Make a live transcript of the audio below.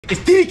It's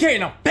DK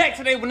and I'm back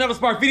today with another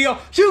smart video.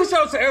 Huge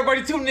shout out to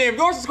everybody tuning in. If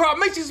you're subscribed,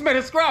 make sure you smash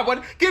the subscribe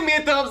button. Give me a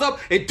thumbs up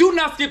and do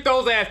not skip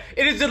those ads.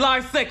 It is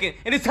July 2nd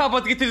and it's time for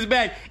us to get to this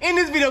bag. In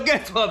this video,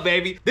 guess what,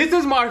 baby? This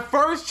is my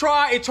first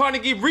try at trying to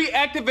get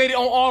reactivated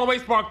on All the Way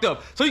Sparked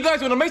Up. So you guys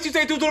want to make sure you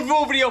stay tuned to the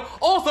full video.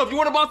 Also, if you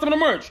want to buy some of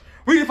the merch,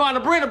 redefine the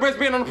brand, the best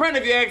brand on the brand.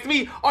 If you ask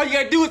me, all you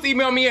gotta do is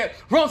email me at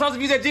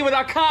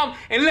REUSABLE@gmail.com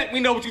and let me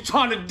know what you're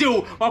trying to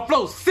do. My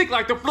flow's sick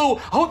like the flu. I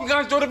hope you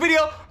guys enjoyed the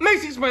video. Make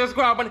sure you smash the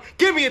subscribe button,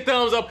 give me a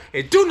thumbs up,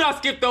 and do not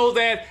skip those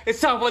ads. It's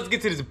time for us to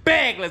get to this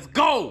bag. Let's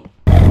go.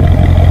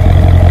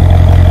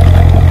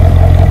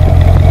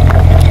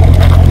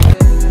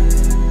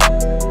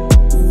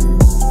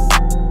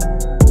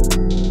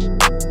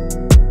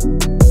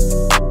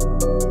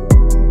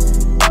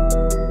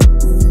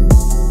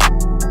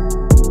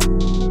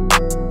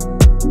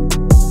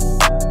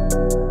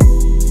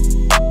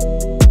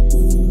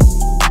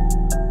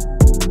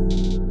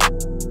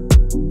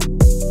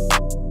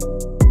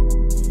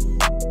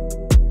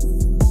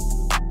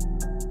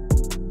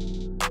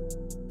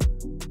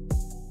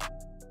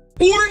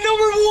 Order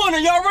number one,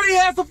 and y'all ready to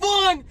have some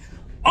fun?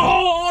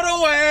 All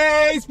the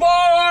way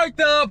sparked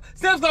up.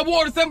 Snapshot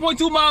water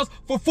 7.2 miles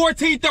for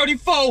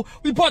 $14.34.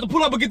 We about to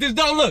pull up and get this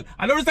done. Look,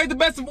 I know this ain't the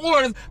best of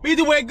orders, but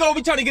either way it go,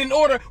 we trying to get an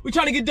order. We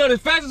trying to get done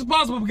as fast as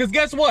possible because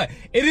guess what?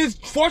 It is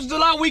 4th of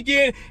July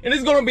weekend, and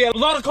there's gonna be a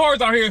lot of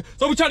cars out here.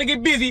 So we trying to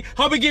get busy.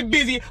 Hope we get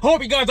busy.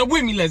 Hope you guys are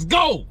with me. Let's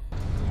go.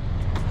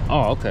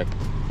 Oh, okay.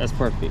 That's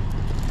perfect.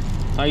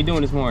 How you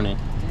doing this morning?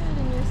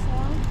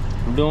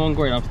 I'm doing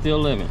great. I'm still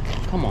living.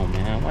 Come on,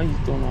 man. Why are you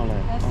doing all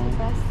that? That's the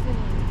best thing.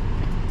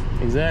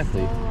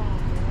 Exactly.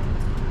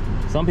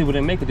 Some people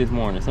didn't make it this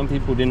morning. Some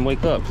people didn't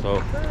wake up.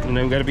 So, you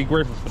know, we got to be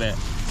grateful for that.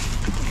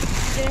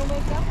 They didn't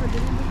wake up or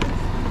didn't wake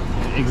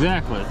up?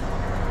 Exactly.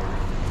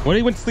 Well,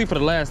 they went to sleep for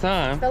the last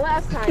time. The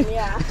last time,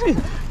 yeah.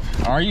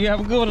 All right, you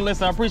have a good one,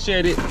 Alyssa. I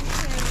appreciate it.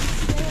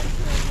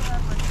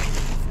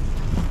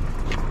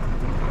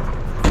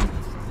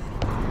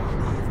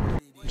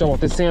 I want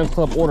this Sam's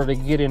Club order to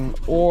get in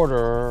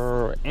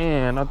order,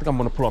 and I think I'm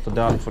gonna pull off the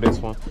dolly for this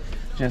one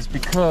just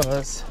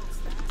because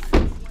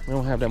we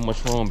don't have that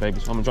much room,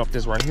 baby. So I'm gonna drop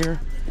this right here,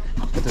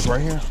 put this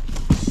right here,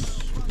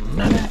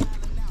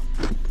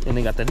 and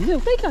they got that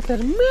milk. They got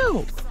that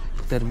milk.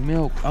 That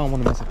milk. I don't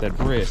want to mess up that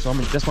bread, so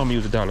that's why I'm gonna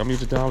use the dolly. I'm gonna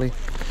use the dolly.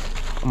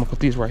 I'm gonna put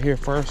these right here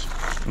first.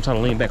 I'm trying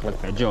to lean back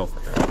like that Joe.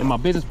 And my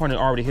business partner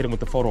already hit him with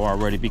the photo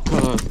already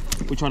because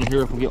we're trying to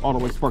hurry up and get all the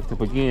way sparked up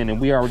again. And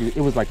we already,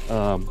 it was like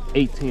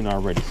 18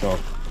 already. So,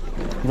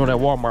 you know that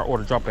Walmart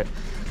order dropped at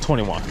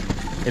 21.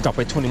 It dropped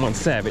at 21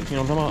 Savage, you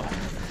know what I'm talking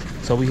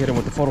about? So we hit him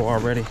with the photo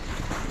already.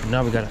 And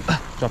now we gotta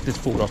drop this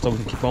food off so we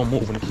can keep on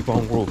moving and keep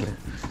on grooving. You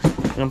know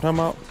what I'm talking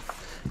about?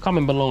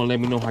 Comment below and let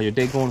me know how your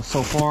day going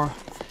so far.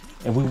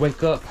 And we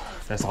wake up,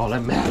 that's all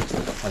that matters.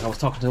 Like I was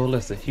talking to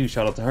Alyssa, huge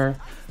shout out to her.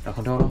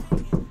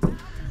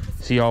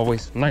 She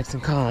always nice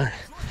and kind.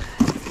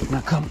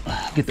 Now come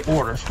get the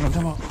orders. You know what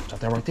I'm talking about? Drop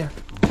that right there.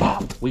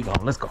 Bop, we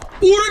gone. Let's go.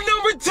 Order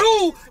number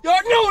 2.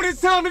 Y'all know what it's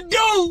time to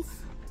do.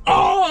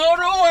 All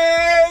the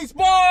way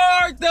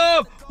sparked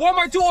up.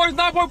 Walmart 2 orders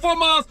 9.4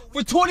 miles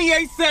for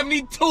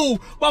 $28.72.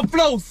 My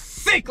flow's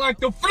sick like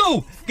the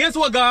flu. Guess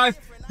what, guys?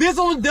 This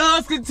one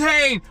does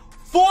contain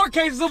 4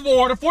 cases of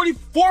water, 40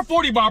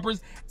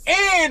 boppers,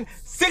 and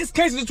 6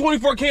 cases of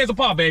 24 cans of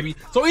pop, baby.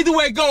 So either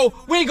way it go,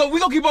 we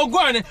gonna keep on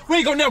grinding. We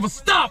ain't gonna never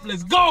stop.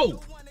 Let's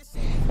go.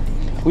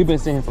 We've been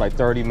sitting here for like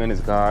 30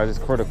 minutes, guys. It's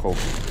critical.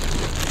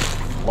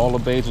 All the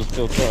bays was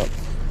filled up.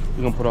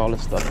 We're gonna put all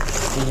this stuff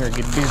in here and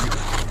get busy.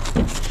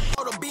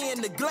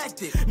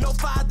 No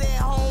father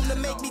at home to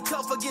make me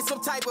tough or get some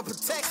type of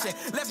protection.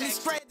 Left me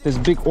straight. This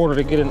big order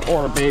to get in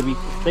order, baby.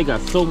 They got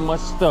so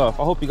much stuff.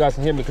 I hope you guys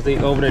can hear me because they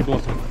over there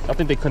doing some, I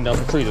think they cutting down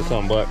some trees or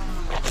something, but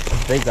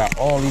they got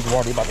all these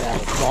water. They about to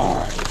have a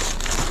car.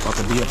 About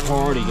to be a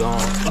party,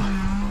 y'all.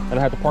 And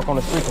I had to park on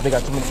the street because they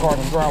got too many cars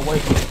in the driveway.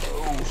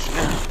 Oh,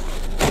 snap.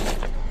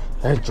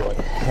 That joint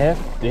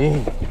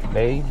hefty,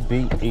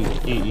 baby.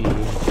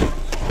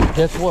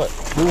 Guess what?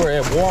 We were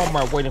at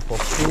Walmart waiting for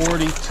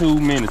 42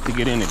 minutes to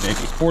get in it, baby.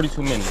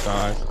 42 minutes,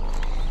 guys.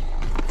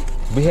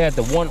 We had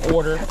the one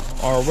order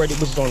already,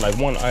 which is only like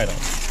one item.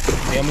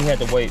 Then we had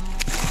to wait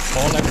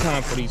all that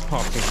time for these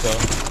pops and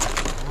stuff.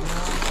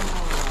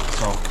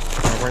 So,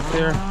 right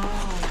there.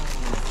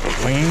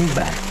 Lean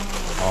back.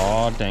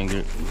 Oh, dang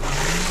it.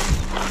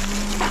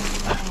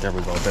 There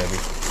we go, baby.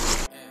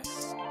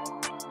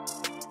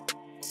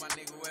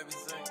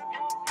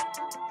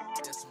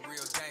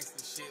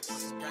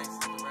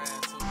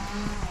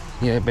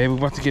 Yeah, baby, we're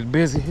about to get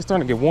busy. It's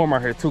starting to get warm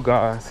out here too,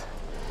 guys.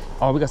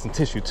 Oh, we got some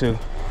tissue too.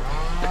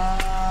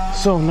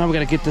 So now we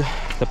gotta get the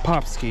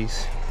pop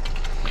skis.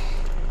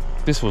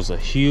 This was a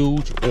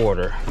huge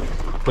order,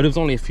 but it was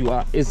only a few.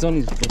 It's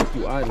only a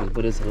few items,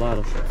 but it's a lot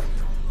of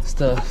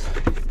stuff.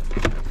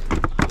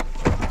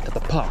 Got the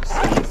pop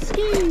skis.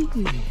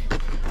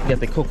 We got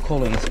the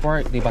Coca-Cola and the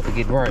Sprite. They about to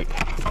get right.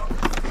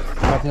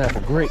 About to have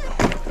a great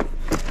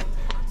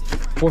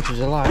 4th of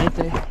July, ain't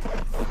they?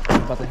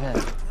 About to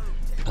have.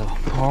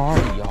 Oh.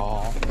 party,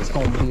 y'all. It's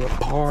gonna be a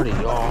party,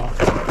 y'all.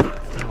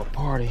 A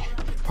party.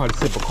 Probably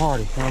sip a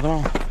party. You know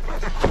what I'm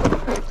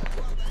saying?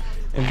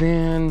 And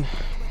then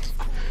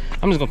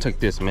I'm just gonna take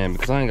this, man,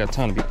 because I ain't got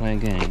time to be playing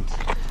games.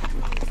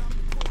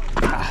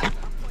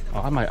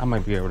 Oh, I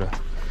might be able to.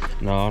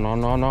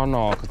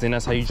 No, because then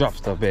that's how you drop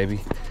stuff, baby.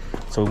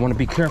 So we want to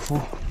be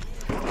careful.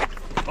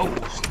 Oh,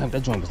 snap!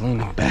 That joint was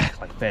leaning back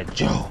like Fat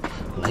Joe.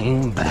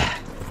 Lean back.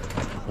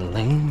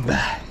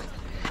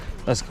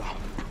 Let's go.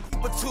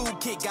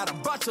 Got a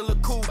bunch of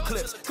little cool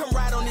clips. Come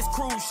ride on this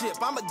cruise ship.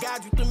 I'ma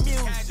guide you through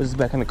music. This is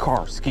back in the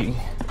car, ski.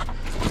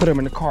 Put him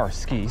in the car,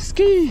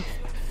 ski.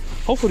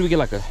 Hopefully we get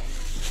like a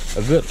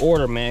good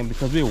order, man,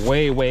 because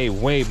we're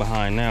way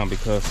behind now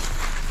because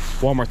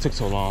Walmart took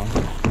so long.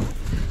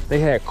 They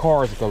had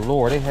cars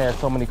galore. They had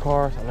so many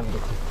cars.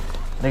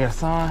 They got a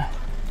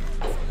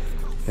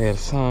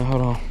sign.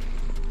 Hold on.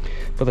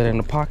 Put that in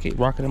the pocket.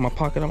 Rock it in my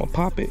pocket. I'm gonna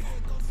pop it.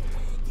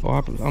 Oh,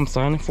 I'm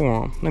signing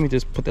for them. Let me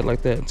just put that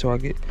like that until I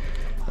get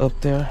up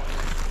there.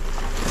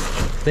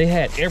 They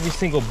had every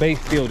single base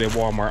field at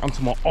Walmart. I'm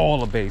talking about all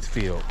the base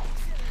field.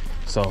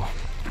 So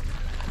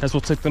that's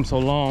what took them so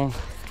long.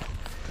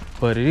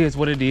 But it is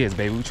what it is,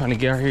 baby. We're trying to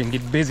get out here and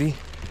get busy.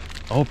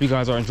 I hope you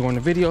guys are enjoying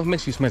the video. Make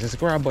sure you smash the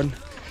subscribe button.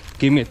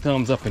 Give me a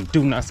thumbs up and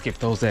do not skip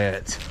those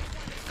ads.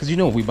 Because you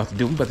know what we about to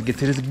do. We about to get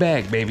to this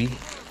bag, baby.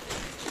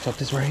 Drop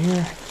this right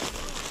here.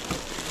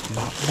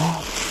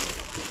 Bop.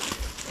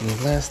 And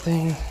the last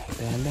thing,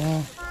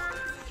 down.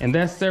 And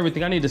that's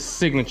everything. I need a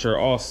signature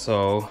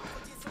also.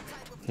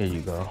 Here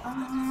you go.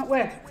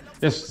 Where?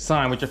 Just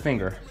sign with your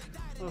finger.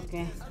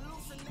 Okay.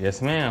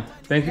 Yes, ma'am.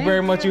 Thank you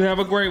very much. You have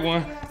a great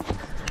one.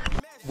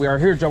 We are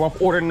here to drop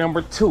off order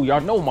number 2. Y'all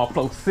know my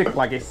flow sick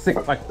like it's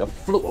sick like the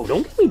flu. Oh,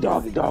 don't give me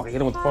doggy.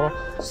 Hit him with the phone.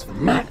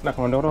 Smack. Knock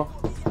on the door.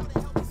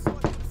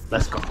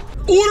 Let's go.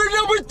 Order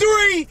number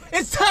 3.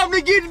 It's time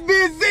to get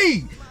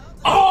busy.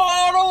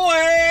 All the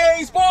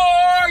way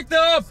sparked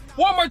up.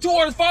 Walmart 2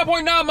 orders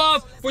 5.9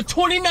 miles for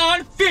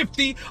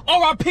 $29.50.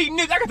 R.I.P.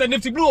 Nipsey. I got that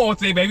Nipsey Blue on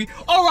today, baby.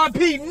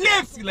 R.I.P.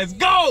 Nipsey. Let's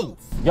go.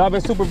 Y'all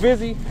been super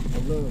busy?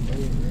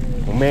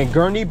 Well, man,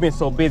 Gurney been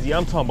so busy.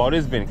 I'm talking about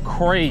it's been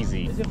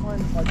crazy. Is it fun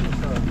if I just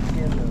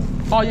scan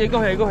the... Oh yeah,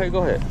 go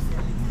ahead.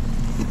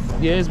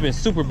 Yeah, it's been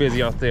super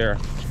busy out there.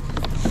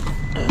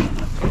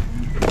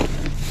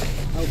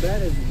 How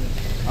bad is it?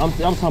 I'm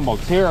talking about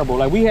terrible.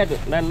 Like we had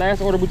that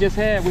last order we just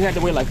had, we had to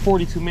wait like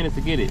 42 minutes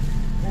to get it.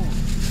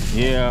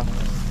 Yeah.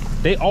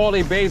 All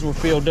their bays were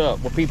filled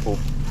up with people.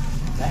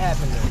 That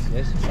happened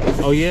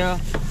yesterday. Oh yeah?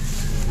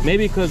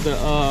 Maybe because the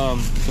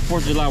 4th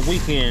of July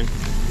weekend.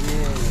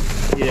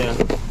 Yeah.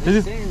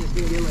 This is,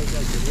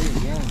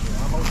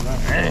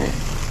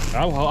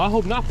 I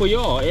hope not for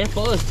y'all and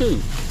for us too.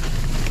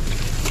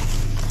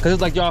 Cause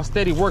it's like y'all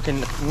steady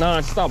working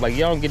non-stop. Like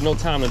y'all don't get no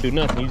time to do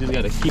nothing. You just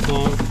gotta keep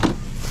on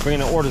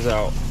bringing the orders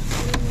out.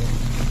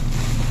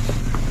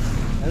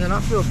 And then I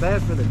feel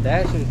bad for the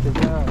Dashers because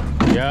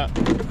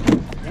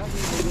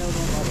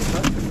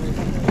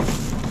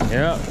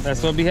yeah,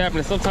 that's what be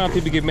happening. Sometimes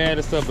people get mad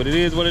and stuff, but it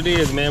is what it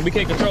is, man. We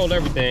can't control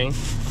everything.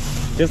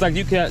 Just like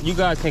you guys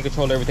can't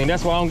control everything.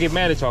 That's why I don't get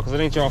mad at y'all, because it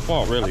ain't your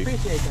fault, really. I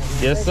appreciate that,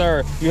 man. Yes,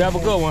 sir. You have a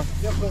good one.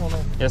 You have a good one,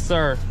 man. Yes,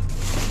 sir.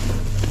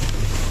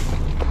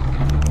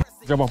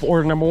 Drop off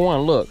order number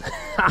 1. Look.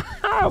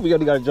 we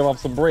gotta jump off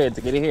some bread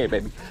to get it here,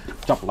 baby.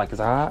 Drop it like it's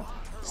hot.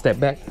 Step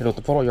back, hit up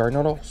the photo. You already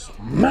know those.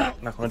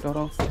 Knock on the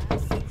door.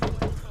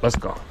 Let's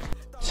go.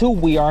 2,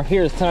 we are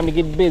here. It's time to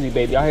get busy,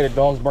 baby. I hear the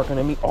dogs barking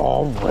at me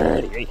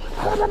already.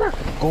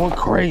 Going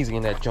crazy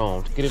in that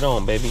Jones. Get it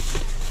on, baby.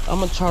 I'm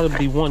gonna try to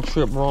be one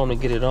trip wrong and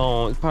get it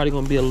on. It's probably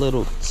gonna be a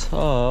little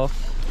tough.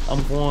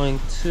 I'm going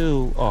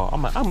to,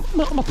 I'm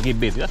about to get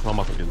busy. That's what I'm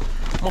about to do.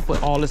 I'm gonna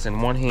put all this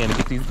in one hand to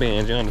get these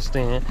bands, you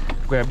understand?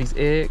 Grab these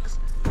eggs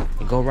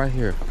and go right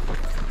here.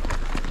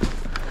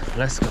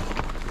 Let's go.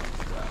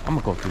 I'm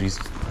gonna go through these.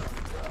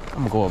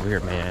 I'm gonna go over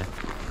here, man.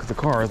 Cause the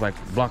car is like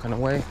blocking the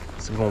way.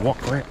 So we're gonna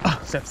walk right.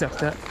 Step. You know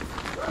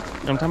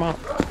what I'm talking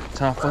about?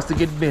 Time for us to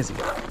get busy.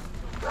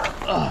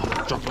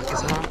 Drop like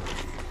it's hot.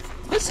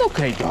 It's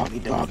okay, doggy.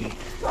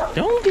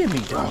 Don't give me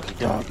doggy.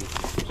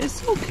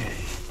 It's okay.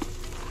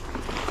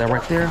 That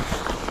right there.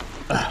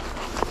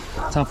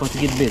 Time for us to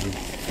get busy.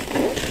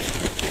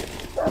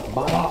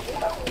 Bop.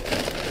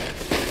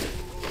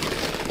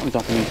 I'm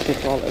dropping these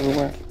shits all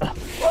everywhere.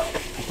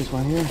 Like this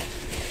right here.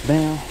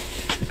 Bam.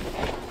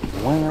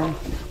 Wham.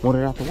 Want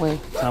it out the way.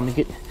 Time to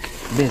get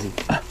busy.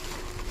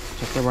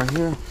 Check that right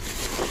here.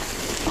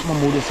 I'm gonna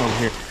move this over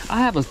here.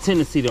 I have a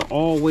tendency to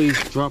always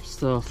drop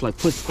stuff, like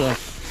put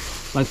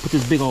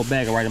this big old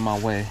bag right in my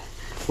way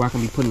where I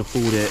can be putting the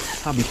food at.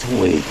 I'll be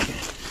tweaking.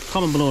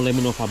 Comment below and let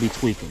me know if I'll be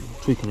tweaking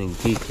and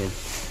geeking.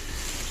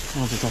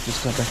 I'll just drop this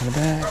stuff back in the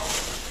bag.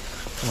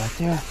 Right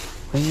there.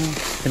 Bam.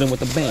 Hit them with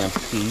the bam,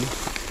 Steve.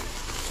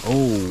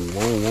 Oh,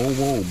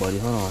 whoa, buddy,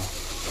 hold on.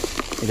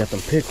 They got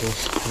them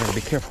pickles. I gotta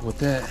be careful with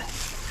that.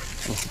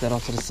 I'll set that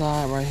off to the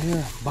side right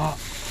here. Bop.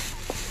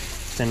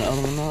 Stand the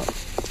other one up.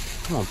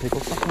 Come on, pickle.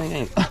 Stop playing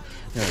games.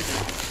 There we go.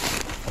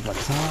 Up like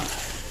it's hot.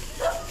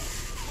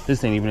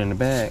 This ain't even in the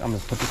bag. I'm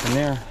gonna put this in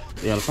there.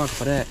 They out of pocket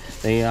for that.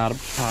 They out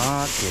of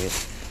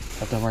pocket.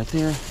 Got that right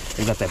there.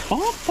 They got that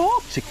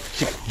bog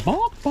chicken,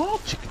 bog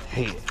chicken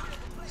head.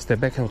 Step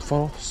back here with the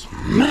phone.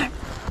 Smack.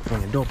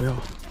 Ring the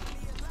doorbell.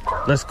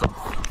 Let's go.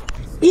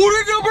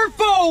 Order number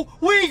 4.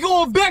 We ain't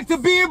going back to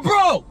being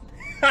broke.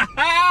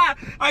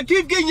 I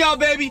keep getting y'all,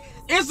 baby.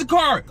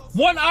 InstaCart,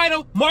 1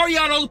 item,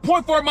 Mariano's,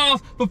 0.4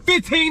 miles for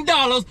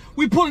 $15.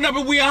 We pulling up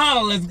and we a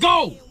holler. Let's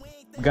go.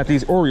 We got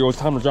these Oreos.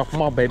 Time to drop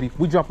them off, baby.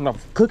 We dropping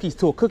off cookies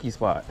to a cookie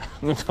spot.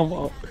 You know what I'm talking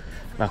about?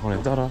 Knock on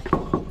that door.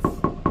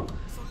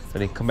 So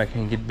they come back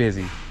here and get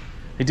busy.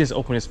 They just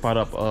opened this spot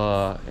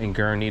up in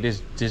Gurney.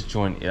 This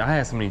joint, I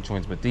had so many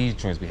joints, but these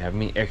joints be having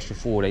me extra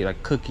full. They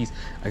like cookies.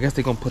 I guess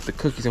they gonna put the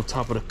cookies on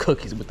top of the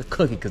cookies with the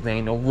cookie because they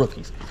ain't no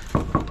rookies.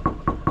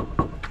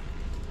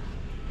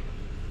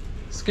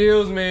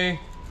 Excuse me.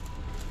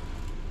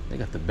 They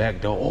got the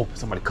back door open.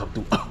 Somebody come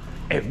through. Oh,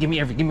 hey, give me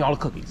all the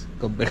cookies.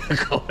 Go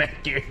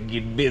back here and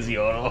get busy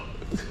on them.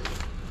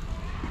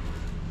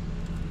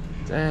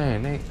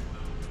 Dang, they.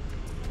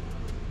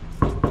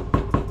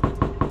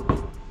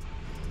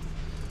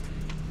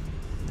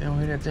 They don't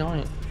hear that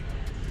joint.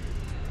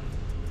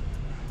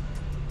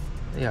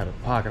 They out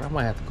of pocket. I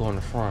might have to go in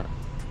the front.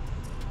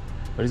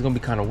 But it's gonna be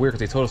kind of weird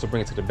because they told us to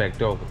bring it to the back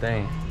door, but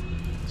dang.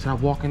 Should I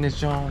walk in this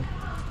joint?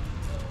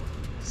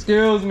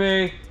 Excuse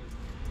me.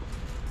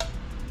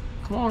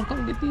 Come on,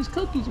 come get these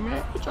cookies,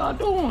 man. What y'all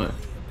doing?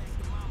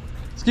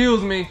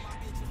 Excuse me.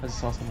 I just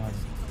saw somebody.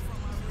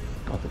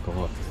 I'm about to go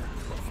up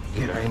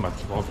here. Get her. I ain't about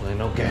to keep on playing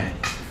no game.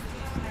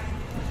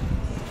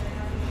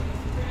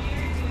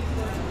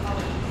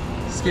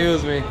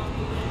 Excuse me.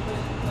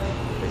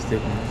 They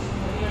still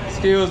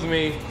excuse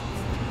me.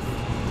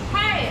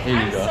 Hi, Here you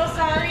I'm go. so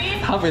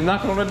sorry. I've been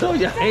knocking on the door.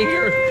 Y'all ain't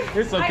here.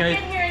 It's okay. I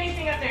didn't hear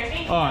anything up there.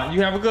 Thank you. All right,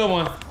 you have a good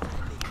one.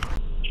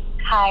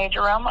 Hi,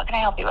 Jerome. What can I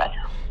help you with?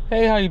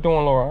 Hey, how you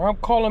doing, Laura? I'm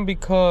calling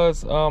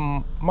because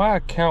my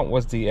account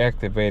was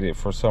deactivated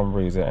for some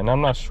reason, and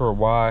I'm not sure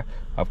why.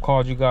 I've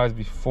called you guys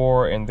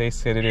before, and they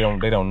said they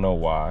don't know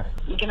why.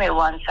 Give me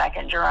 1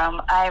 second,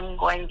 Jerome. I'm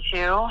going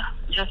to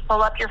just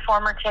pull up your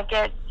former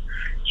ticket,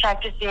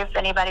 check to see if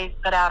anybody's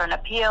put out an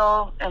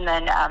appeal, and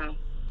then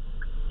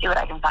see what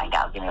I can find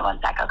out. Give me 1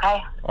 sec,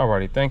 okay?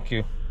 Alrighty, thank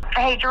you.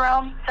 Hey,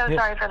 Jerome. So Yep.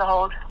 sorry for the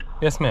hold.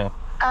 Yes, ma'am.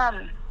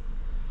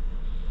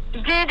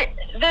 Did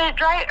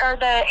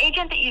the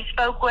agent that you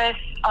spoke with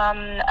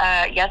on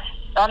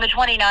the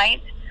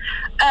 29th,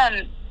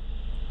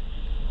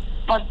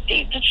 let's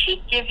see, did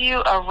she give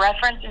you a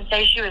reference and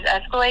say she was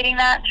escalating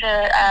that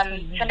to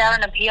send out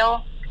an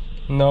appeal?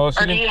 No, she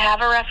Or do didn't. you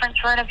have a reference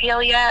for an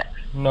appeal yet?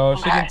 No,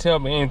 she Okay. didn't tell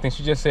me anything.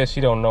 She just said she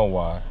don't know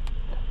why.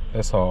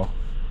 That's all.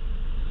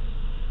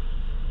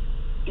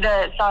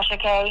 The Sasha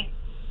K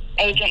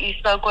agent you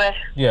spoke with?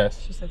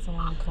 Yes. She said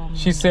someone would call me.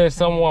 She said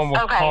someone will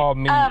Okay, call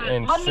me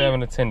in let me-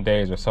 7 to 10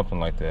 days or something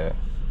like that.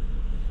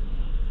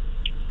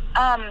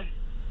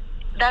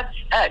 That's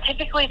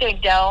typically they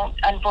don't,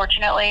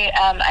 unfortunately.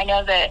 I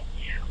know that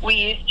we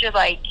used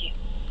to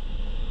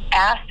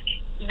ask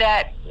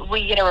that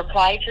we get a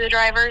reply to the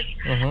drivers,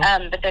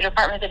 but the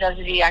department that does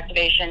the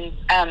deactivation,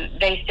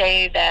 they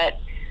say that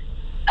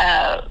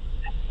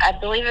I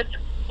believe it's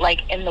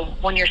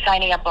when you're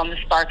signing up on the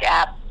Spark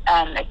app,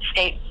 it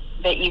states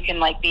that you can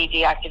be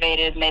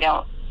deactivated, and they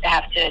don't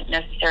have to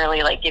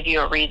necessarily give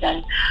you a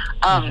reason.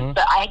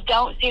 But I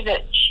don't see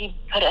that she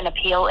put an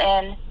appeal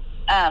in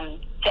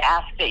to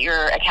ask that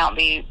your account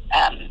be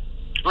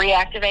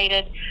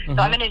reactivated. So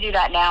I'm going to do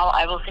that now.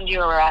 I will send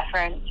you a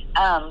reference.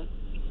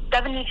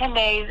 7 to 10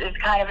 days is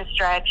kind of a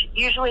stretch.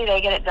 Usually they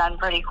get it done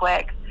pretty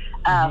quick.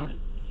 And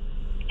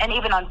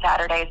even on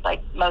Saturdays,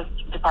 most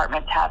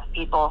departments have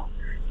people,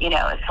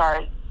 as far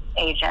as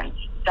agents,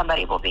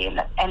 somebody will be in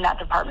that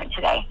department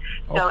today.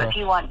 So Okay. if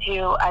you want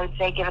to, I would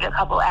say give it a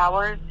couple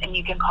hours, and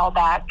you can call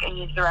back and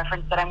use the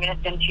reference that I'm going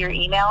to send to your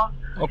email.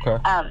 Okay.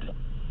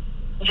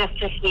 Just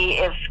to see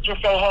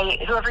just say,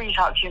 hey, whoever you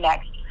talk to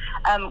next.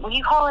 When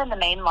you call in the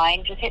main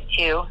line, just hit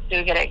 2, so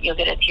you'll get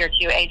a tier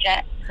 2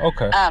 agent.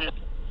 Okay.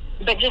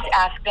 But just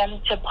ask them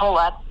to pull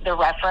up the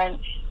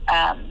reference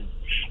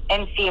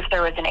and see if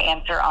there was an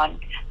answer on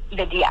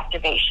the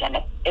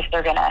deactivation, if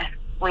they're going to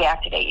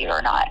reactivate you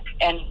or not.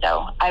 And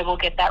so I will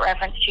get that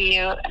reference to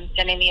you. I'm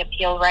sending the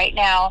appeal right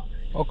now.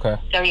 Okay.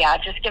 So yeah,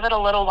 just give it a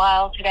little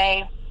while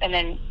today, and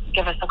then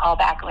give us a call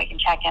back and we can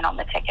check in on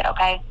the ticket,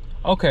 okay?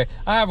 Okay.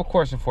 I have a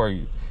question for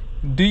you.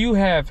 Do you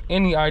have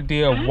any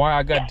idea why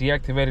I got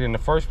deactivated in the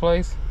first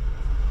place?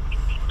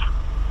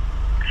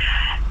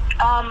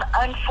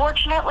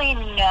 Unfortunately,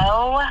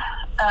 no.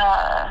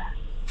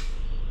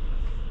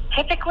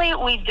 Typically,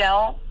 we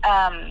don't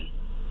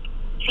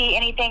see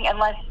anything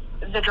unless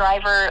the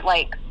driver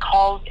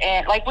calls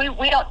in.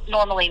 We don't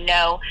normally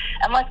know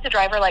unless the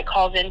driver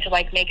calls in to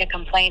make a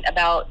complaint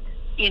about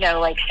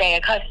say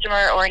a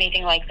customer or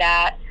anything like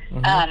that.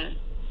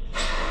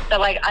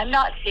 So I'm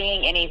not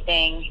seeing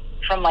anything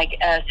from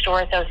a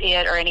store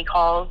associate or any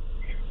calls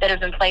that have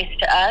been placed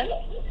to us.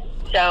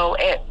 So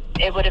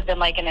it would have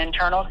been an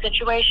internal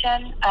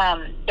situation.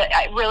 But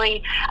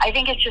I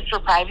think it's just for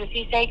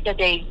privacy's sake that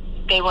they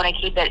they want to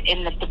keep it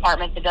in the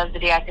department that does the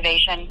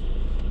deactivation.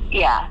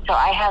 Yeah, so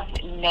I have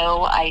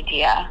no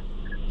idea.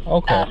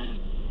 Okay.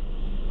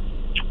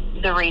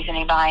 The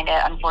reasoning behind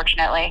it,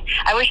 unfortunately.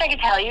 I wish I could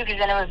tell you, because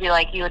then it would be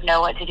like you would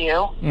know what to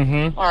do,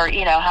 or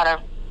you know how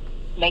to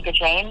make a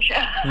change.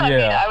 I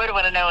mean, I would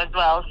want to know as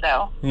well.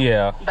 So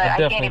yeah, but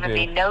I can't even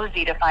be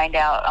nosy to find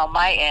out on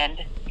my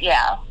end.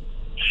 Yeah.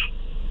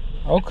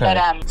 Okay.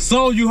 But,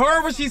 So you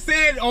heard what she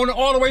said on the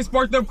all the way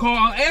sparked up call.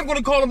 I am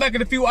gonna call him back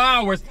in a few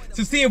hours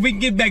to see if we can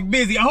get back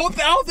busy. I hope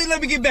they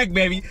let me get back,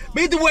 baby.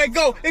 But either way it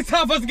go, it's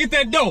time for us to get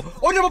that dough.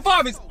 Or number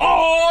 5 is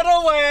all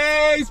the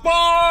way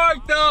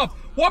sparked up.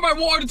 Walmart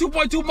will order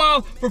 2.2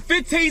 miles for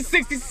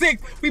 $15.66.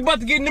 We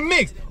about to get in the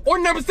mix. Or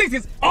number 6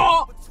 is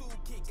all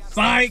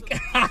psych.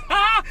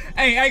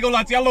 Hey, I ain't gonna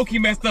lie to you, I low-key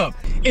messed up.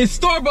 In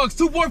Starbucks,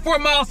 2.4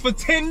 miles for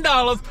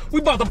 $10. We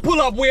about to pull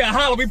up where a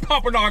holler, we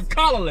popping our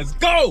collar. Let's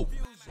go.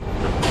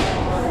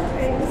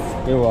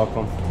 You're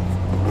welcome.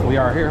 We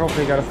are here.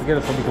 Hopefully, you got us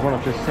together so we can run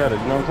up this cheddar.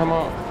 You know what I'm talking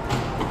about?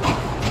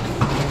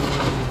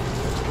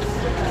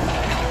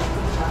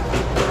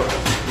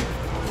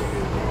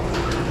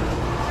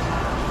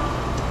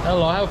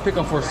 Hello, I have a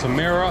pickup for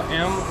Samara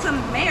M.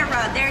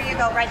 Samara, there you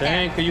go, right there.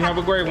 Thank you. You have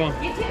a great one.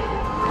 You too.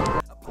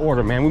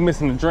 Order, man. We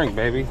missing the drink,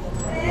 baby.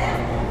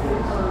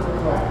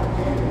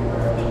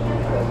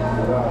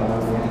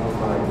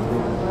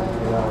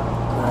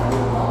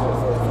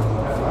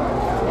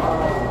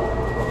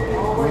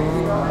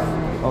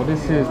 Oh,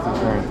 this is the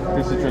drink.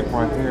 This is the drink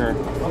right here.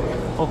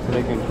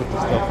 Hopefully they can put the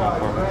stuff out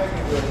for me.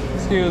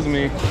 Excuse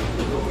me.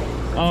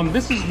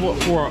 This is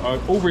what for an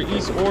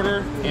UberEats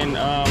order, and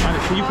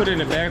can you put it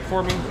in a bag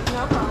for me?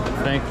 No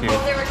problem. Thank you.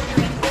 Well, there were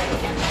drinks that you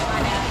can't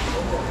find out.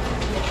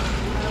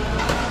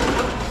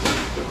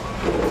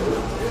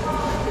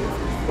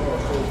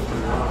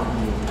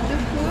 The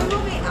food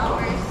will be out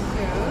very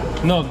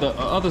soon. No, the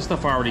other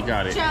stuff I already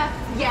got it. Yeah,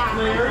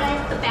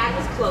 the bag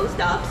was closed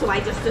up, so I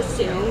just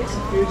assumed.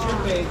 Here's your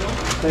bagel.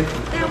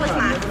 That was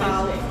my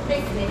fault.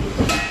 Thanks, baby.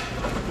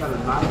 Got a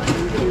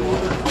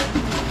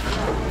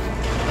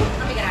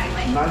Let me get out of your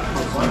way.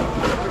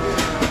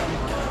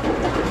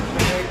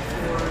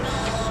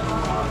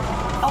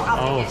 Oh,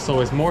 I'll take it. So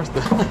it's more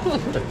stuff.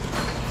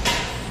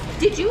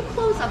 Did you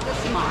close up the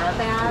Samara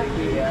bag?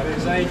 Yeah,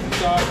 there's I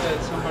thought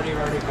that somebody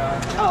already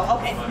got it. Oh,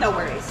 okay. No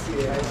worries.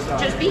 Yeah, I saw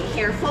Just be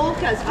careful,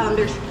 because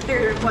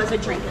there was a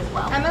drink as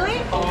well.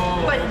 Emily?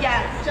 Oh. But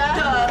yeah,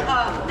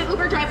 the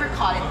Uber driver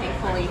caught it,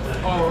 thankfully.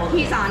 Oh, okay.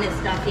 He's on his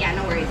stuff. Yeah,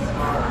 no worries.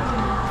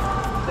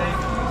 Thank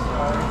you.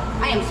 Sorry.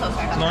 I am so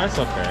sorry about No, that. it's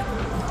okay.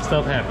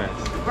 Stuff happens.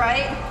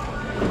 Right?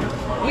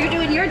 You're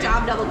doing your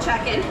job double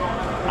checking.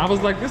 I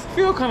was like, this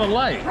feel kind of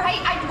light. Right?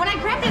 When I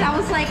grabbed it, I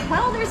was like,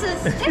 well, there's a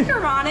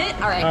sticker on it.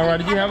 All right. All right,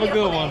 you have a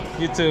good one.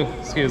 You too.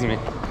 Excuse me.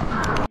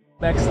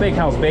 Back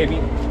steakhouse, baby.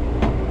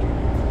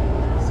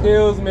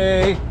 Excuse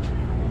me.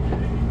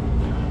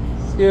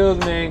 Excuse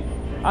me.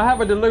 I have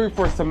a delivery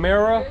for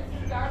Samara.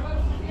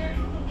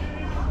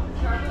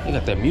 You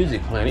got that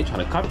music playing. They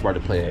trying to copyright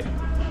to play it.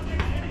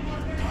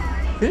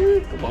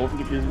 Come on,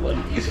 get this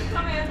money. You should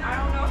come in. I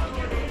don't know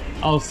who it is.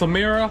 Oh,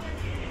 Samara.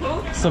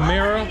 Who?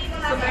 Samara.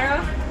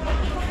 Samara?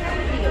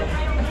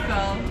 Let's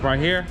go. Right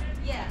here.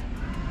 Yeah.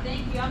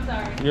 Thank you. I'm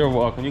sorry. You're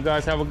welcome. You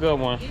guys have a good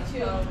one. You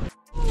too.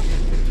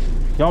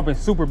 Y'all been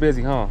super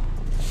busy, huh?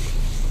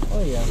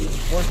 Oh yeah,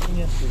 working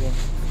yesterday.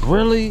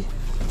 Really?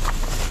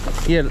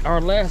 Yeah, our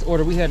last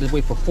order we had to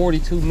wait for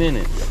 42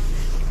 minutes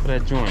for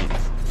that joint.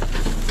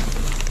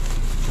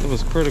 It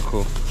was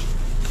critical.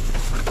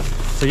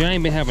 So y'all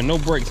ain't been having no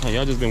breaks, huh?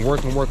 Y'all just been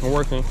working. Yep. It's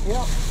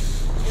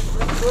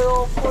a good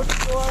old 4th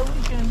of July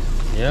weekend.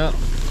 Yeah.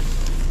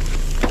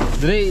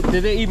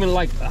 Did they even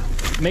like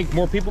make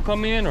more people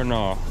come in or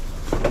no?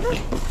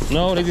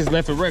 No, they just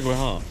left it regular,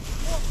 huh?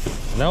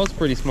 Yep. That was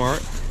pretty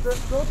smart.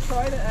 They'll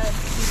try to add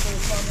people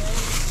come in.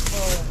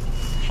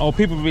 Well, Oh,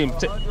 people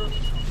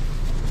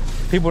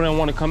don't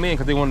want to come in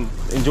because they want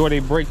to enjoy their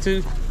break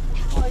too.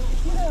 well, you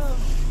can have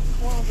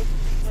one of the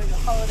like a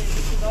holiday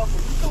weekend off.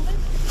 Will you come in?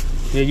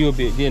 Yeah, you'll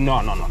be. Yeah, no.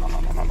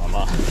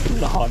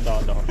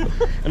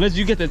 Unless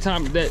you get the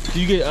time that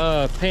you get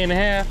pay and a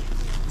half,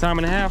 time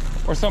and a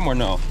half, or something or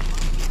no.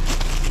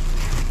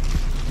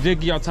 Did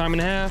give y'all time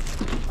and a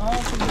half?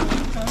 If we get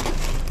overtime.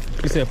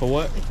 You said for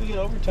what? If we get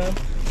overtime.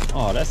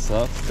 Oh, that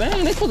sucks.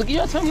 Dang, they supposed to give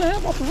y'all time and a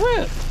half off the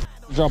rip.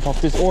 Drop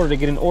off this order to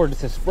get an order.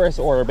 This express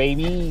order,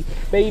 baby.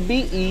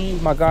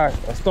 My guy,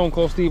 Stone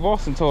Cold Steve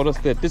Austin told us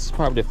that this is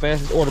probably the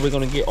fastest order we're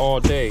gonna get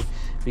all day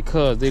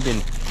because there's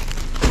been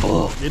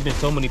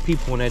so many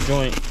people in that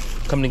joint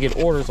coming to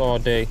get orders all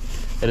day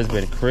that has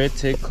been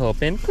critical.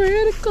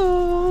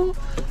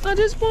 I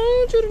just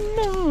want you to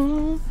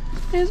know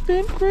it's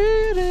been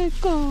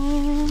critical.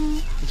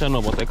 What y'all know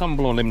about that? Comment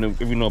below and let me know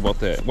if you know about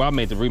that. Well, I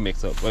made the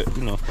remix up, but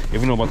you know,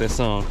 if you know about that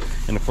song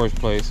in the first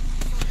place.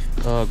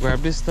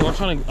 Grab this stuff.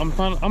 I'm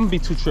gonna be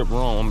 2 trip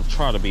wrong. I'm gonna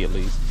try to be at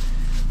least.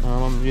 I'm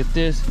gonna get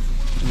this.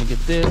 I'm gonna get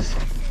this.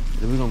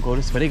 Then we're gonna go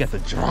this way. They got the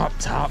drop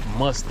top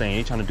Mustang.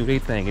 They trying to do their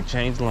thing and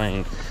change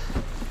lanes.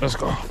 Let's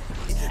go.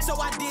 So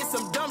I did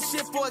some dumb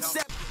shit for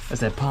a That's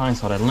that pine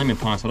saw, that lemon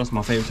pine saw. That's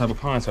my favorite type of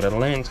pine saw. That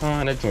lemon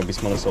pine, that joint be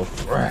smelling so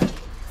fresh.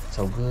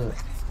 So good.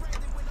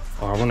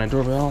 Oh, I run that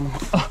doorbell on.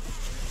 Oh,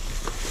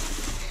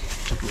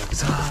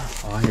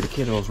 I hear the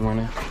kiddos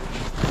running.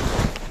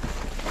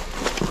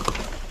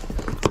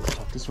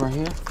 Stop this right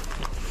here.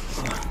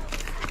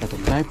 Got the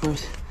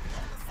diapers.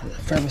 Got the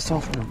fabric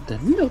soft. The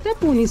milk. That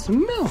boy needs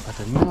some milk. Got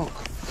the milk.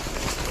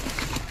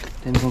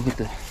 Then we're gonna get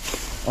the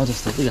other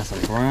stuff. We got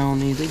some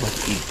brownies. They about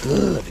to eat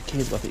good. The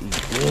kids about to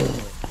eat good.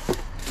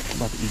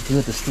 About to eat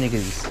good. The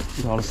Snickers.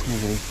 Eat all the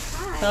Snickers.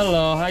 Hi.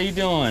 Hello, how you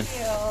doing?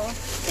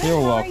 Thank you. You're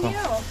Good, welcome.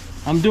 How are you?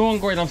 I'm doing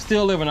great. I'm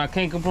still living. I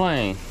can't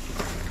complain.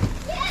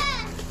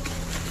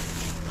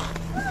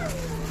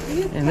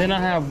 And then I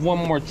have one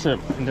more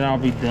trip, and then I'll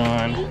be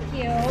done. Thank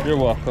you. You're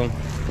welcome.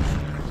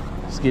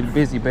 Let's get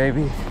busy,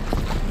 baby.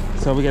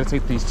 So we gotta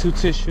take these 2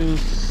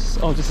 tissues.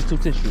 Oh, just the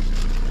 2 tissues.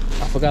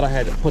 I forgot I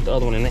had to put the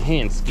other one in the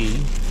hand ski.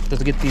 Just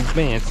to get these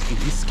bands.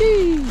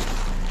 Ski.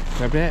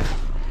 Grab that.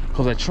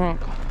 Close that trunk.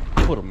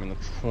 Put them in the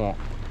trunk.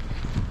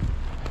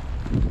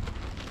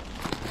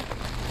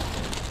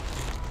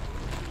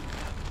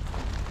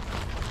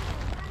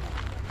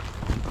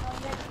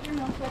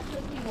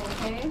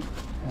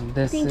 And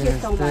this Thank is you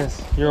so this.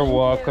 much. You're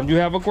welcome. You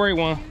have a great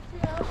one.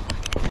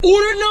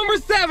 Order number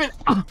 7.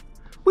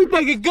 We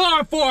thanking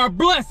God for our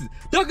blessings.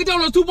 Dunkin'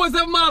 Donuts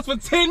 2.7 miles for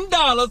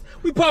 $10.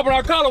 We popping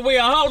our collar way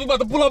our house. We about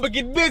to pull up and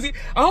get busy.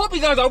 I hope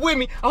you guys are with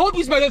me. I hope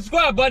you smash that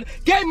subscribe button,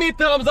 gave me a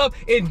thumbs up,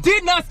 and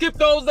did not skip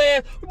those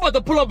ads. We about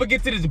to pull up and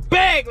get to this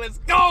bag. Let's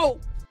go.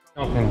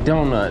 Dunkin'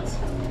 Donuts.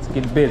 Let's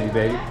get busy,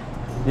 baby.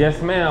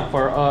 Yes, ma'am.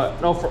 For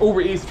no, for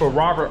Uber Eats for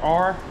Robert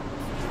R.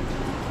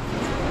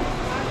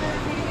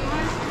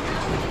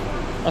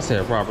 I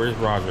said Robert. It's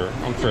Roger.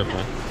 I'm tripping.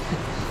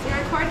 You're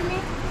recording me?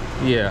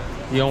 Yeah.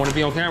 You don't want to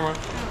be on camera?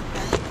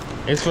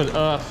 It's for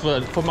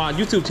my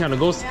YouTube channel.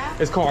 Yeah.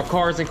 It's called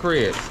Cars and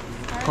Cribs.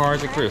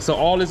 Cars and Cribs. So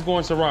all this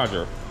going to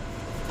Roger.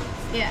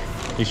 Yeah.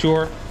 You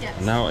sure? Yes.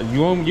 Now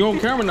you on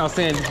camera now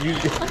saying you.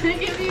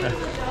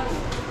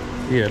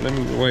 Yeah. Let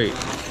me wait.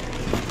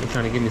 They're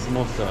trying to give me some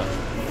more stuff.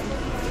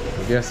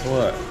 But guess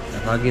what?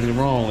 If I get it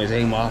wrong, it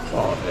ain't my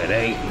fault. It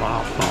ain't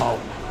my fault.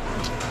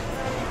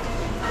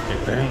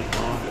 It ain't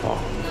my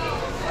fault.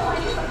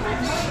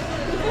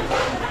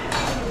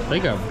 They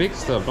got big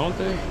stuff, don't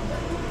they?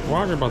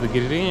 Roger about to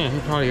get it in. He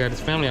probably got his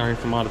family out here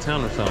from out of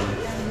town or something.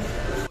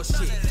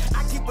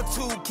 I keep a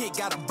toolkit,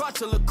 got a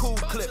bunch of little cool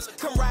clips.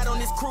 Come ride on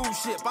this cruise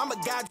ship. I'm a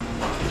guy.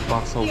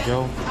 Foxhole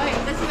Joe.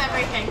 Okay, this is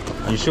everything.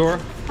 Are you sure?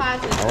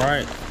 Positive. All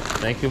right.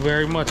 Thank you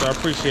very much. I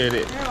appreciate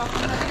it. You're welcome.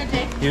 Have a good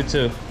day. You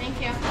too.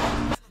 Thank you.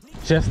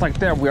 Just like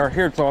that, we are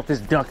here to drop this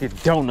Dunkin'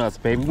 Donuts,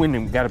 baby. We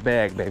ain't got a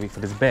bag, baby, for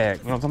this bag.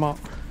 You know what I'm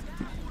talking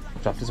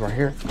about? Drop this right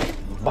here.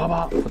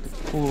 Baba. Put the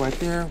food right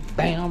there.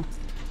 Bam.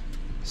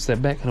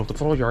 Step back, hit up the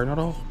floor, you already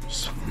know those.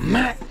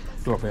 Smack!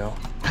 Doorbell.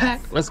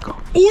 Pack, let's go.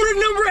 Order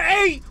number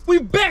 8. We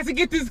back to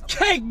get this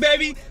cake,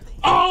 baby.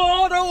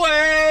 All the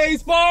way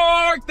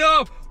sparked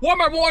up.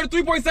 Walmart ordered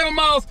 3.7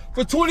 miles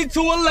for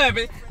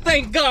 $22.11.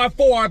 Thank God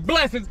for our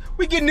blessings.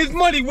 We getting this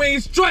money, we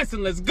ain't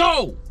stressing. Let's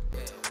go.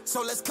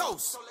 So let's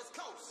coast.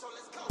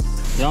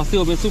 Y'all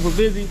still been super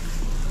busy?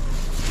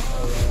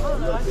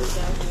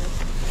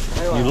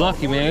 You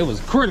lucky, man. It was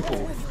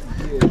critical.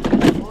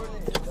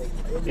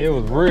 It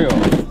was real. It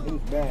was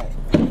bad.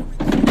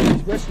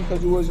 Especially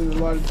because it wasn't a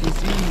lot of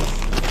TCs.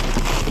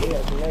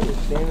 Yeah, so they were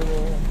standing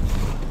there.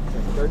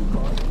 Like 30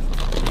 cars.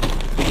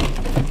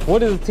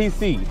 What is a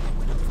TC?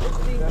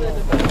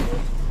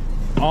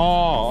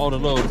 Oh, the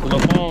little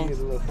phone. Yeah,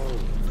 the little phone.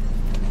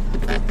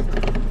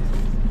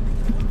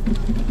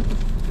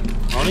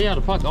 Oh, they out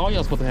of pocket. All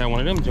y'all supposed to have one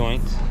of them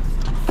joints.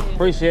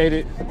 Appreciate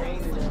it.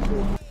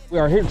 We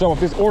are here to drop off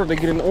this order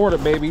to get in the order,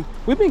 baby.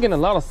 We've been getting a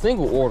lot of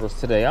single orders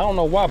today. I don't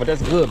know why, but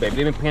that's good, baby.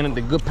 They've been paying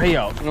the good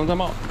payout. You know what I'm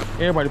talking about?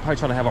 Everybody probably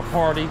trying to have a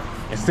party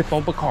and sip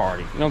on Bacardi.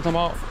 You know what I'm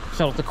talking about?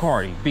 Shout out to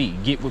Cardi B.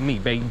 Get with me,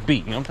 baby B.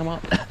 You know what I'm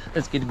talking about?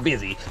 Let's get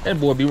busy. That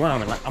boy be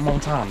rhyming like I'm on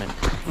time and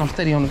I'm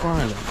steady on the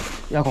grind.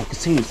 Y'all gonna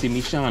continue to see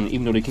me shining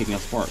even though they kick me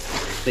out Spark.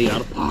 Stay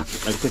out of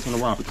pocket. Like Chris on the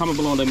Robert. Comment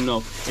below and let me know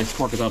if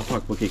Spark is out of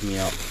pocket for kicking me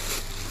out.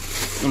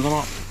 You know what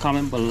I'm talking about?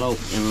 Comment below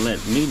and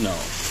let me know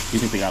you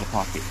think they out of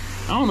pocket.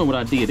 I don't know what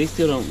I did. They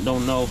still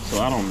don't know,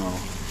 so I don't know.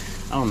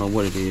 I don't know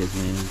what it is,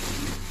 man.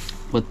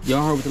 But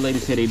y'all heard what the lady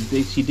said.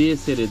 She did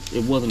say that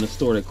it wasn't a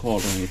store that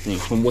called or anything,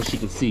 from what she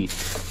can see.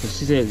 But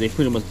she says they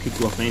pretty much kick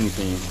you off of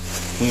anything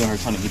when you're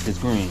trying to get this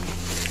green.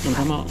 You know what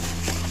I'm talking about?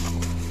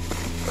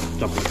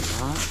 Drop like it's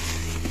hot.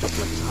 Drop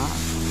like it's hot.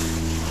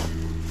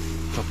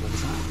 Drop like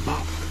it's hot.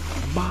 Bop.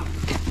 Bop.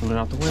 Pull it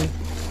out the way.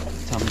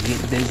 It's time to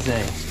get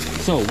busy.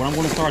 So what I'm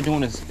going to start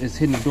doing is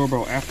hitting the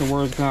doorbell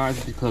afterwards,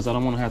 guys, because I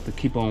don't want to have to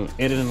keep on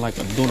editing, like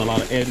I'm doing a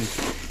lot of editing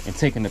and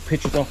taking the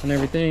pictures off and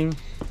everything,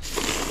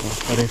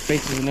 of their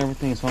faces and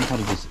everything. So I'm trying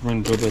to just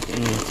ring the doorbell at the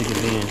end, stick it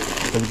in,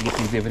 so we can get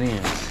these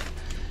dividends.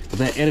 But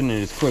that editing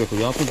is critical.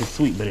 Y'all think it's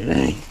sweet, but it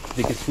ain't.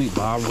 Think it's sweet,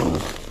 Bob.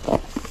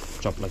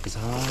 Drop like it's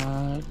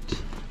hot.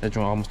 That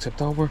joint almost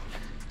tipped over.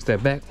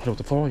 Step back, hit up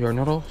the floor. You already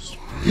know those.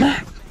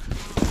 Smack.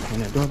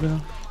 Ring that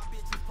doorbell.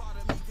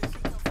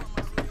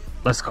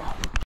 Let's go.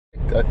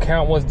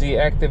 Account was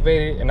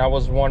deactivated, and I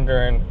was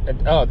wondering.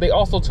 They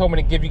also told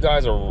me to give you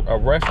guys a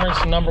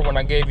reference number when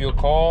I gave you a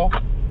call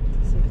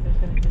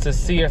to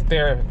see if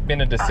there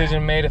been a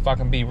decision made if I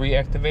can be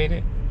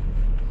reactivated.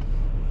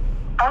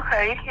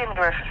 Okay, you can give me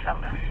the reference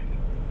number.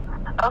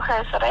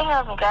 Okay, so they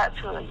haven't got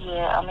to it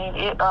yet. I mean,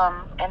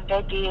 and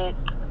they did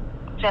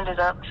send it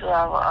up to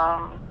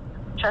our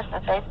trust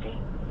and safety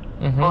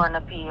for an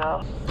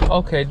appeal.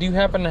 Okay, do you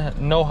happen to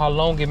know how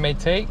long it may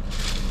take?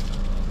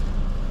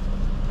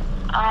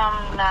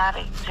 I'm not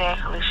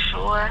exactly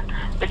sure,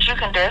 but you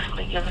can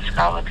definitely give us a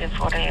call within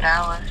 48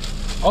 hours.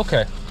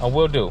 Okay, I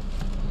will do.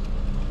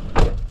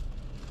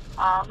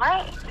 All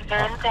right. Is there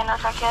anything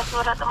else I can do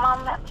at the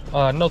moment?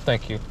 No,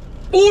 thank you.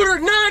 Order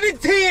 9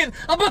 and 10.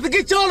 I'm about to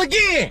get y'all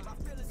again.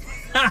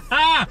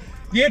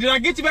 Yeah, did I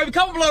get you, baby?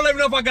 Comment below, let me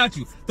know if I got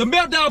you. The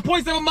Meltdown,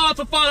 0.7 miles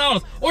for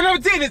 $5. Order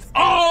number 10 is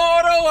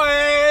all the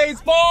way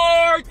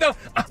sparked up.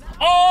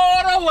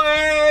 All the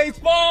way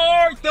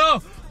sparked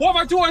up.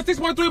 Walmart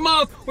 206.3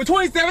 miles for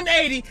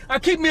 $27.80. I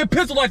keep me a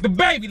pistol like the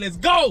baby. Let's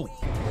go.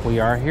 We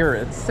are here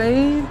at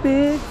Save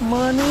Big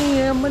Money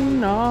and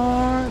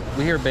Menard.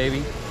 We here,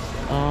 baby.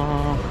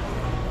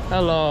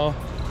 Hello.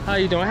 How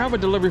you doing? I have a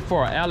delivery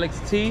for Alex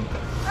T. Okay, you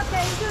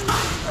can go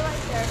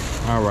right there.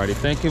 Alrighty,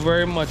 thank you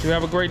very much. You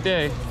have a great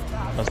day.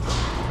 Let's go.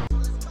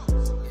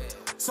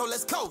 So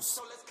let's coast.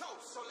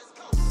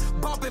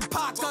 Bumping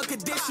Pac,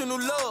 unconditional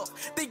love.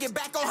 Thinking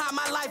back on how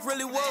my life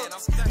really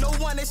was. No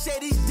one to share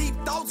these deep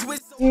thoughts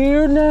with.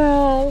 Here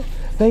now,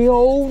 they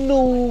old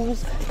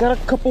news. Got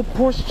a couple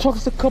Porsche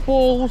trucks, a couple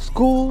old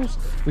schools.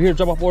 We're here to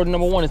drop off order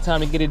number 1. It's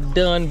time to get it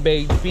done,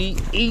 baby.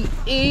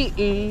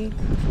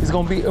 It's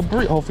gonna be a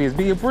breeze. Hopefully it's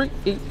be a breeze.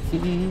 I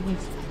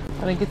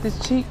didn't get this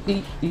cheap.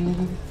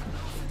 51.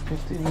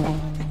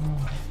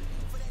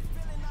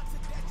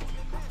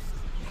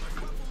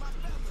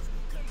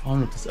 I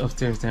don't know if it's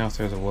upstairs,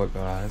 downstairs, or what,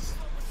 guys.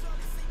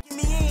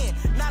 Me in,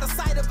 not a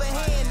sight of a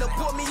hand to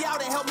pull me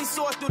out and help me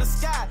soar through the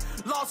sky.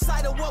 Lost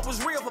sight of what was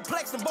real,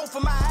 perplexing both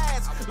of my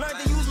eyes. Learned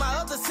to use my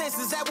other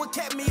senses, that what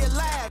kept me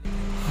alive.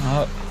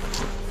 I'm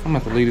gonna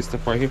have to leave this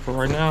stuff right here for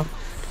right now.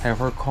 Have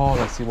her call,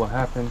 let's see what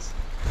happens.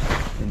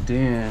 And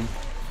then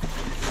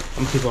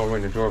I'm gonna keep on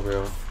ringing the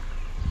doorbell.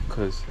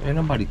 Cause ain't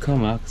nobody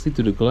coming. I can see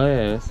through the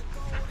glass.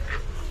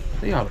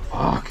 They out of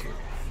pocket.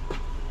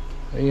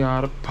 They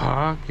out of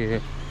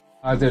pocket.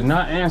 They're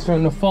not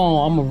answering the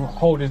phone. I'm gonna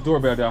hold this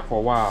doorbell down for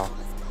a while.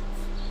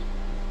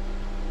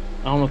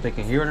 I don't know if they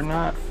can hear it or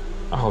not.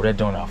 I hold that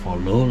door down for a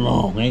little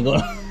long. Ain't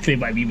gonna. They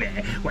might be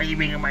mad. Why you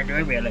ringing my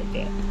doorbell like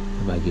that?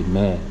 They might get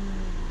mad.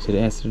 Should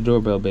answer the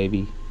doorbell,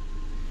 baby.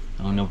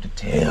 I don't know what to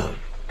tell you.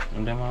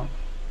 You know what?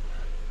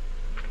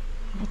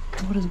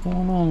 What is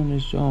going on in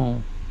this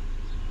zone?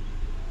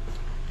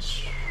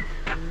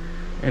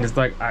 And it's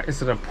like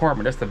it's an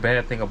apartment. That's the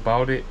bad thing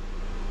about it.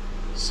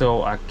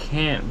 So I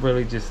can't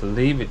really just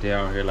leave it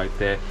down here like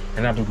that.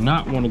 And I do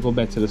not want to go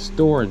back to the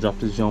store and drop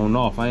this joint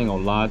off. I ain't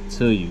gonna lie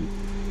to you,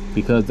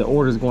 because the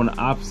order is going the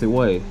opposite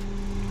way.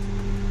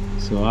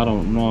 So I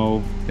don't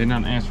know. They're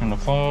not answering the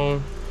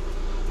phone.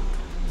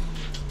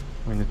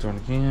 Ring the door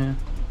again.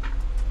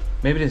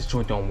 Maybe this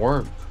joint don't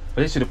work,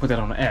 but they should have put that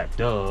on the app.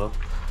 Duh.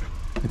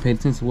 They paid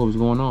attention to what was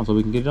going on so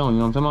we can get it on. You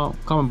know what I'm talking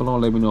about? Comment below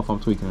and let me know if I'm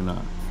tweaking or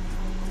not.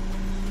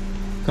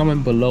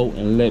 Comment below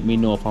and let me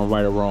know if I'm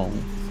right or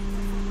wrong.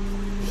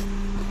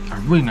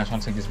 I'm really not trying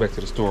to take this back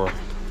to the store.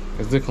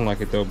 It's looking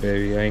like it though,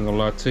 baby. I ain't gonna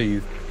lie to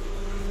you.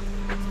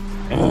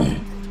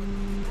 It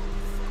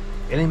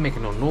ain't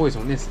making no noise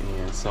on this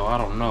end, so I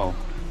don't know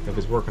if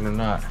it's working or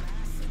not.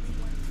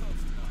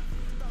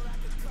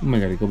 I might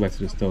gotta go back to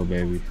the store,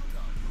 baby.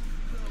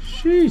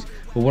 Sheesh.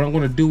 But what I'm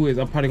gonna do is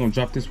I'm probably gonna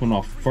drop this one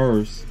off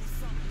first.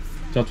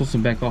 Drop this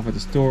one back off at the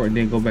store and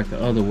then go back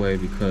the other way,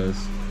 because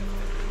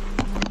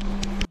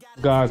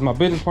guys, my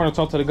business partner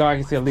talked to the guy.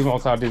 He said leave it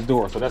outside this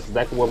door, so that's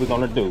exactly what we're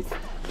gonna do,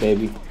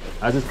 baby.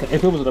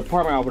 If it was an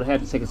apartment, I would have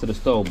had to take it to the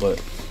store,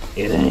 but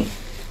it ain't.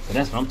 So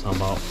that's what I'm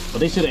talking about. But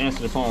they should have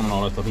answered the phone and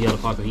all that stuff. He out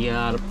of pocket. He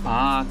out of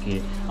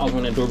pocket. I was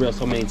on that doorbell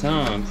so many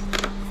times.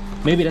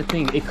 Maybe that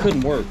thing, it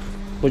couldn't work.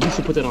 But you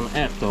should put that on the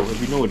app though, if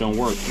you know it don't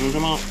work. You know what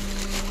I'm talking about?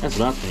 That's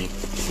what I think.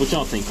 What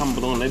y'all think? Comment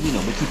below and let me know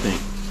what you think.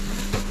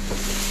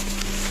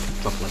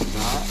 Stuff like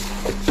that.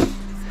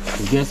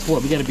 And guess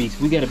what? We gotta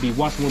be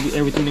watching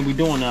everything that we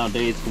doing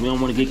nowadays, because we don't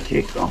want to get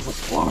kicked off a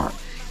Spark.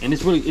 And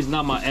it's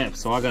not my app,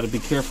 so I gotta be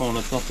careful on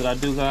the stuff that I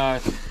do,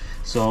 guys.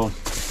 So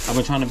I've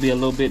been trying to be a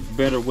little bit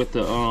better with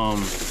the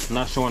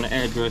not showing the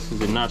addresses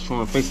and not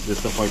showing faces and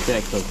stuff like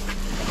that, because you know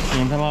what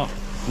I'm talking about?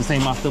 This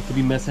ain't my stuff to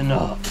be messing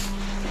up.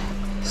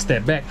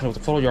 Step back, close the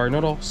photo, you already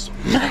know those.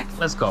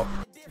 Let's go.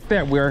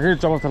 That we are here to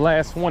drop off the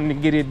last one to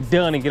get it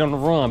done and get on the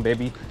run,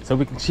 baby, so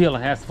we can chill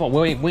and have some fun.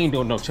 Well, we ain't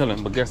doing no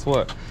chilling, but guess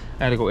what?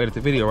 I had to go edit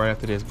the video right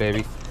after this,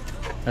 baby.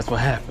 That's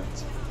what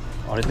happens.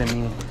 All this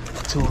mean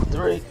 2 or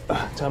 3.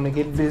 Time to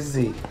get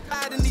busy.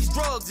 In these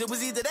drugs, it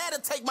was either that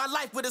or take my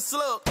life with a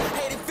slug.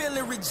 Hated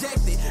feeling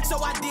rejected,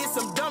 so I did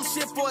some dumb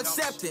shit for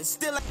acceptance.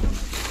 Still.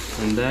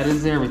 And that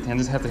is everything. I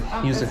just have to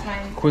use a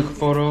quick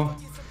photo,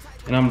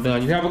 and I'm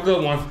done. You have a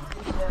good one.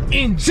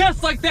 And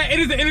just like that, it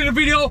is the end of the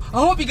video. I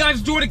hope you guys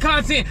enjoyed the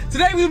content.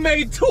 Today we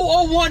made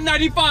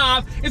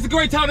 $201.95. It's a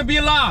great time to be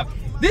alive.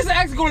 This is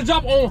actually going to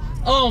drop on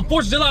 4th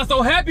of July,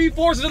 so happy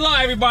 4th of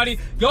July, everybody.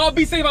 Y'all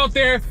be safe out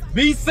there.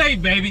 Be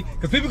safe, baby,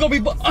 because people going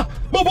to be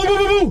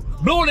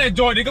blowing that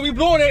joint. They're going to be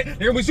blowing it.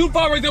 They're going to be shooting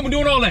fireworks and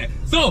doing all that.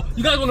 So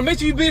you guys want to make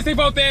sure you be safe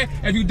out there.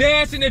 If you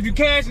dashing, if you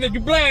cashing, if you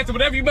blasting,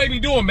 whatever you may be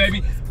doing,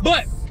 baby.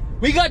 But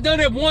we got done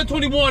at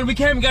 1:21. We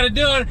came and got it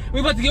done.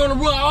 We about to get on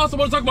the road. I also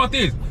want to talk about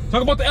this.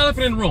 Talk about the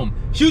elephant in the room.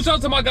 Huge shout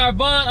out to my guy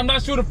Vaughn. I'm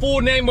not sure the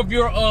full name of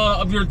your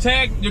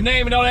tag, your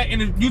name and all that in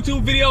the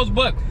YouTube videos,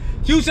 but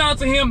huge shout out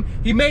to him.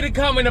 He made a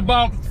comment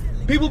about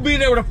people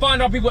being able to find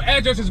out people's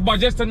addresses by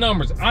just the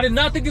numbers. I did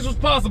not think this was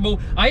possible.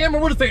 I am a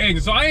real estate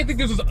agent, so I didn't think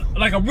this was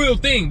like a real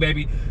thing,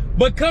 baby.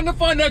 But come to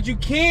find out, you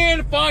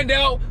can find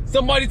out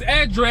somebody's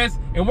address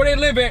and where they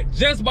live at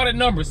just by the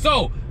numbers.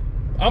 So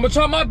I'm gonna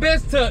try my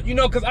best to, you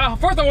know, because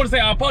first I want to say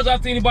I apologize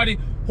to anybody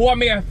who I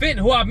may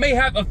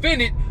have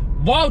offended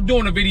while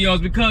doing the videos,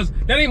 because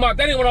that ain't what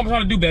I'm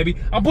trying to do, baby.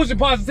 I'm pushing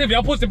positivity.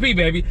 I'm pushing P,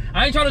 baby.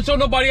 I ain't trying to show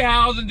nobody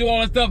how and do all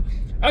that stuff.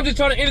 I'm just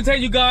trying to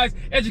entertain you guys,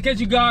 educate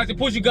you guys, and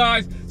push you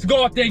guys to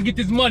go out there and get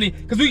this money,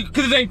 because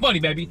it ain't funny,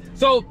 baby.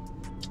 So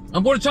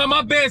I'm going to try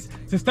my best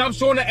to stop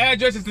showing the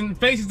addresses and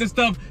faces and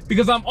stuff,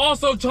 because I'm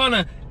also trying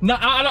to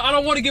I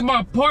don't want to get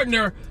my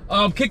partner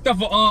kicked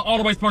off all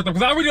the way sparked up,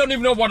 because I really don't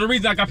even know why the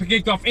reason I got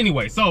kicked off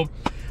anyway. So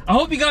I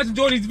hope you guys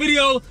enjoyed these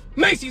videos.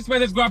 Make sure you smash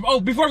that subscribe. Oh,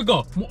 before we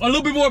go, a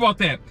little bit more about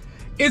that.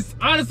 It's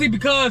honestly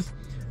because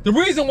the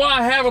reason why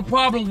I have a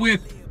problem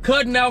with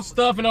cutting out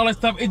stuff and all that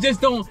stuff, it just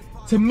don't,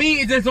 to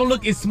me, it just don't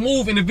look as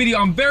smooth in the video.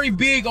 I'm very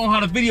big on how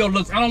the video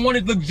looks. I don't want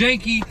it to look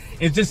janky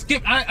and just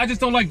skip. I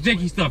just don't like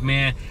janky stuff,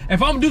 man.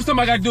 If I'm gonna do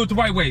something, I gotta do it the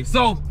right way.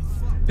 So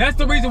that's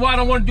the reason why I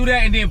don't want to do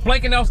that. And then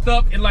blanking out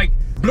stuff and like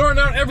blurring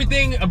out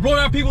everything,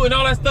 blurring out people and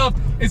all that stuff.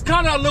 It's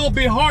kind of a little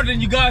bit harder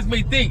than you guys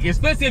may think,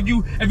 especially if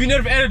you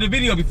never edited a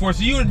video before,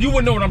 so you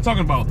wouldn't know what I'm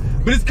talking about.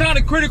 But it's kind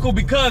of critical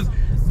because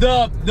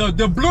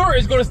the blur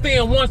is gonna stay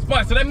in one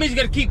spot, so that means you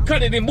gotta keep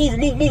cutting it and move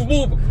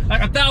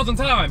like 1,000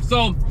 times.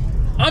 So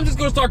I'm just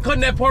gonna start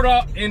cutting that part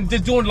out and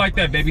just doing it like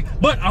that, baby.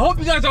 But I hope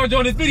you guys are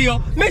enjoying this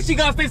video. Make sure you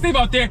guys stay safe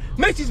out there.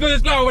 Make sure you smash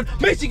this flower.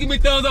 Make sure you give me a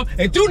thumbs up,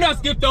 and do not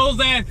skip those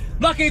ads.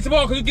 Blockade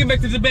tomorrow, because we get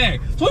back to the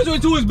bag.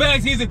 2022 is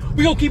bag season.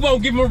 We gonna keep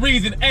on giving them a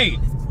reason. Hey,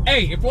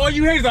 and for all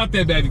you haters out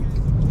there, baby,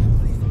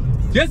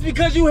 just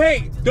because you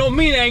hate don't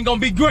mean it ain't gonna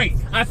be great.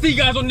 I see you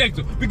guys on next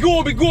one. We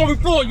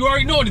flowing. You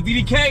already know it. It's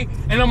DDK,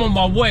 and I'm on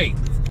my way.